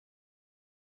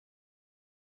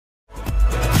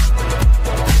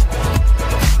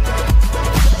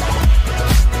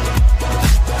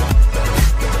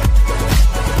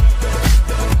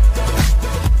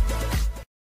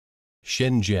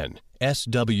Shenzhen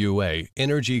SWA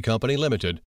Energy Co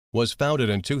Limited was founded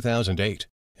in 2008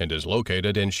 and is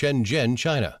located in Shenzhen,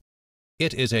 China.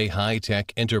 It is a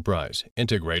high-tech enterprise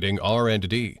integrating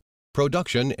R&D,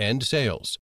 production and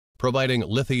sales, providing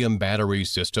lithium battery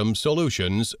system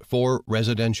solutions for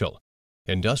residential,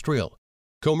 industrial,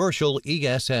 commercial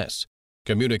ESS,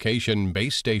 communication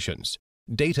base stations,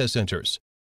 data centers,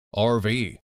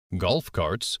 RV, golf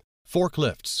carts,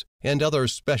 forklifts, and other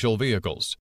special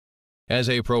vehicles. As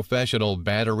a professional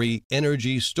battery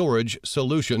energy storage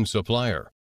solution supplier,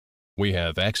 we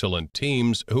have excellent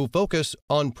teams who focus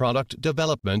on product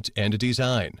development and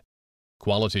design,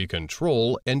 quality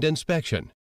control and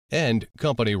inspection, and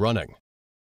company running.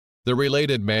 The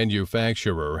related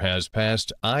manufacturer has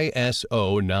passed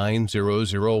ISO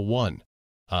 9001,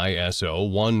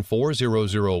 ISO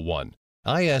 14001,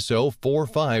 ISO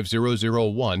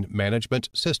 45001 Management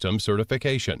System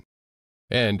certification,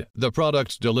 and the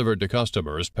products delivered to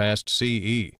customers passed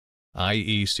CE,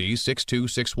 IEC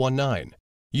 62619,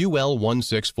 UL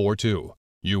 1642,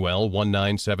 UL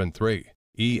 1973,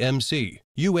 EMC,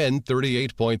 UN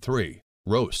 38.3,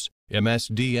 ROS,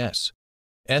 MSDS.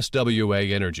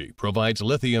 SWA Energy provides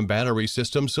lithium battery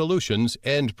system solutions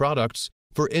and products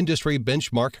for industry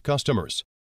benchmark customers.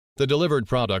 The delivered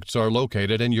products are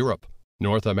located in Europe,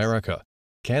 North America,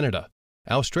 Canada,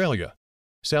 Australia,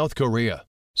 South Korea,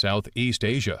 Southeast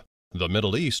Asia, the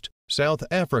Middle East, South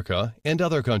Africa, and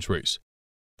other countries.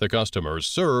 The customers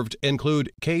served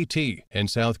include KT in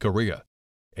South Korea,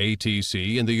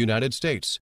 ATC in the United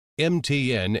States,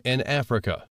 MTN in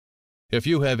Africa. If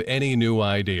you have any new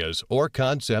ideas or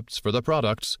concepts for the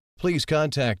products, please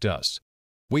contact us.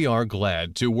 We are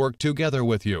glad to work together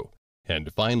with you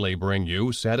and finally bring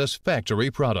you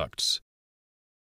satisfactory products.